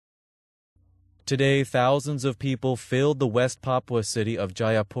Today, thousands of people filled the West Papua city of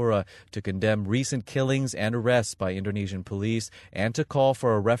Jayapura to condemn recent killings and arrests by Indonesian police and to call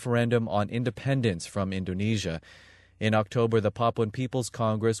for a referendum on independence from Indonesia. In October, the Papuan People's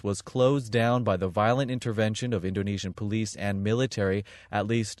Congress was closed down by the violent intervention of Indonesian police and military. At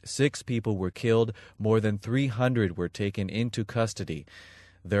least 6 people were killed. More than 300 were taken into custody.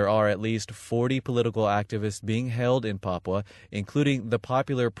 There are at least 40 political activists being held in Papua, including the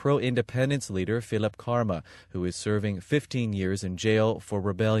popular pro-independence leader Filep Karma, who is serving 15 years in jail for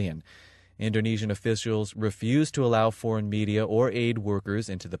rebellion. Indonesian officials refuse to allow foreign media or aid workers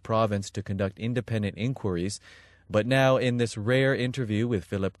into the province to conduct independent inquiries. But now, in this rare interview with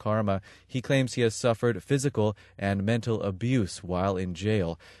Filep Karma, he claims he has suffered physical and mental abuse while in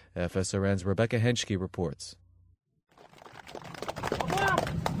jail. FSRN's Rebecca Henschke reports.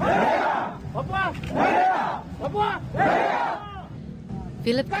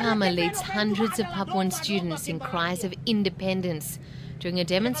 Filep Karma leads hundreds of Papuan students in cries of independence during a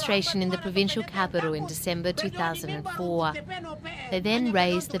demonstration in the provincial capital in December 2004. They then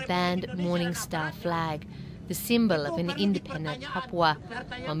raised the banned Morning Star flag, the symbol of an independent Papua,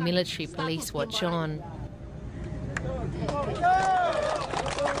 while military police watch on.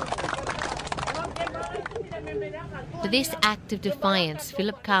 For this act of defiance,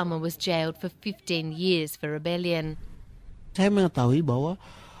 Filep Karma was jailed for 15 years for rebellion. Saya mengetahui bahwa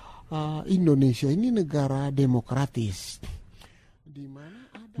Indonesia ini negara demokratis.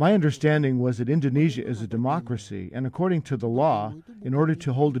 My understanding was that Indonesia is a democracy, and according to the law, in order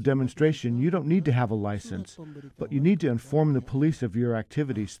to hold a demonstration, you don't need to have a license, but you need to inform the police of your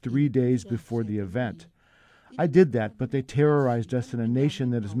activities 3 days before the event. I did that, but they terrorized us in a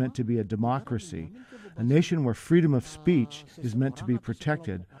nation that is meant to be a democracy, a nation where freedom of speech is meant to be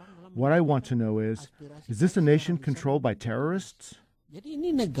protected. What I want to know is this a nation controlled by terrorists? Jadi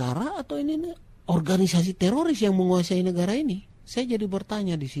ini negara atau ini organisasi teroris yang menguasai negara ini? Saya jadi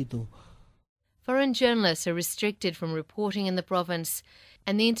bertanya di situ. Foreign journalists are restricted from reporting in the province,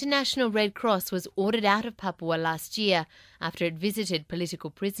 and the International Red Cross was ordered out of Papua last year after it visited political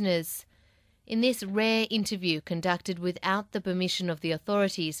prisoners. In this rare interview conducted without the permission of the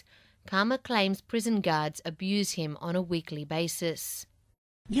authorities, Karma claims prison guards abuse him on a weekly basis.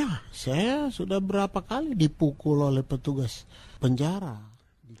 Ya, saya sudah berapa kali dipukul oleh petugas penjara.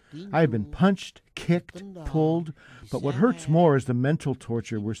 I have been punched, kicked, pulled, but what hurts more is the mental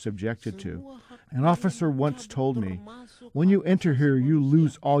torture we're subjected to. An officer once told me, when you enter here, you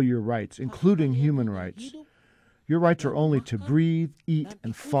lose all your rights, including human rights. Your rights are only to breathe, eat,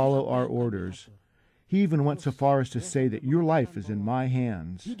 and follow our orders. He even went so far as to say that your life is in my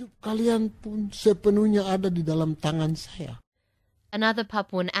hands. Hidup kalian pun sepenuhnya ada di dalam tangan saya. Another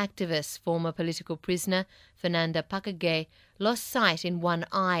Papuan activist, former political prisoner Fernanda Pakage, lost sight in one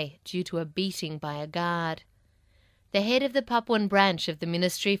eye due to a beating by a guard. The head of the Papuan branch of the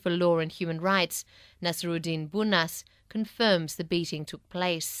Ministry for Law and Human Rights, Nasruddin Bunas, confirms the beating took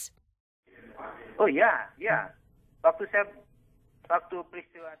place. Oh, yeah.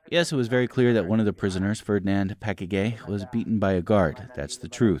 Yes, it was very clear that one of the prisoners, Ferdinand Pakage, was beaten by a guard. That's the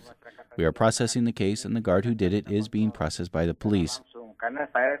truth. We are processing the case, and the guard who did it is being processed by the police.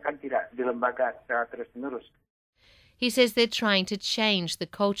 He says they're trying to change the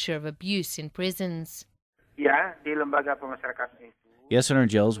culture of abuse in prisons. Yes, in our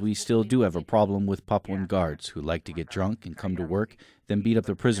jails, we still do have a problem with Papuan guards who like to get drunk and come to work, then beat up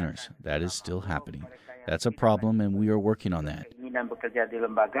the prisoners. That is still happening. That's a problem, and we are working on that.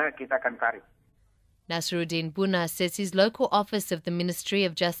 Nasruddin Bunas says his local office of the Ministry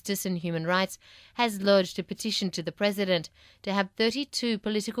of Justice and Human Rights has lodged a petition to the President to have 32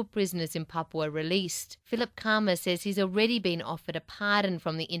 political prisoners in Papua released. Filep Karma says he's already been offered a pardon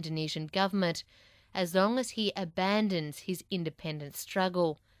from the Indonesian government as long as he abandons his independent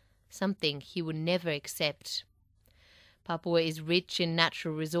struggle, something he would never accept. Papua is rich in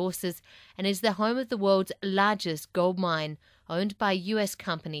natural resources and is the home of the world's largest gold mine, owned by US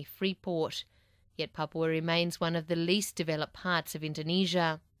company Freeport. Yet Papua remains one of the least developed parts of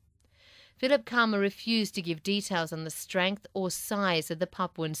Indonesia. Filep Karma refused to give details on the strength or size of the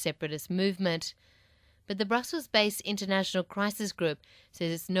Papuan separatist movement. But the Brussels-based International Crisis Group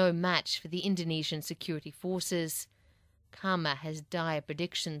says it's no match for the Indonesian security forces. Karma has dire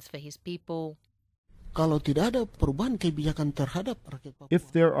predictions for his people.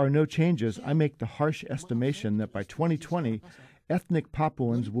 If there are no changes, I make the harsh estimation that by 2020, ethnic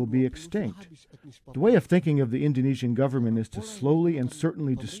Papuans will be extinct. The way of thinking of the Indonesian government is to slowly and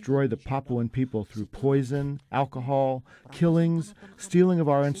certainly destroy the Papuan people through poison, alcohol, killings, stealing of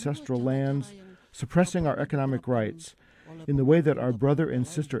our ancestral lands, suppressing our economic rights. in the way that our brother and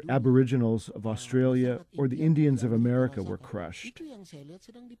sister Aboriginals of Australia or the Indians of America were crushed. Itu yang saya lihat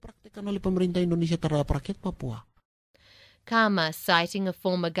sedang dipraktikkan oleh pemerintah Indonesia terhadap rakyat Papua. Karma, citing a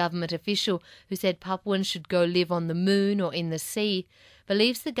former government official who said Papuans should go live on the moon or in the sea,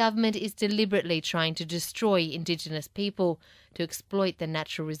 believes the government is deliberately trying to destroy indigenous people to exploit the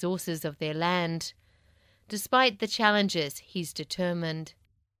natural resources of their land. Despite the challenges, he's determined.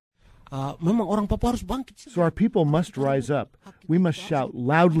 Memang orang Papua harus bangkit. So our people must rise up. We must shout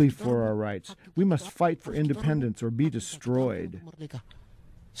loudly for our rights. We must fight for independence or be destroyed.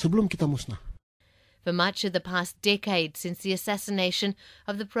 Sebelum kita musnah. For much of the past decade since the assassination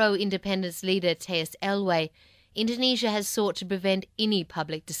of the pro-independence leader Teus Elway, Indonesia has sought to prevent any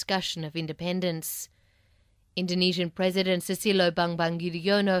public discussion of independence. Indonesian President Susilo Bambang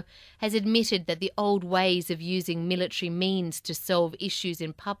Yudhoyono has admitted that the old ways of using military means to solve issues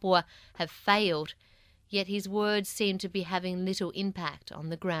in Papua have failed, yet his words seem to be having little impact on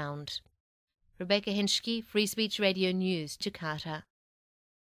the ground. Rebecca Henschke, Free Speech Radio News, Jakarta.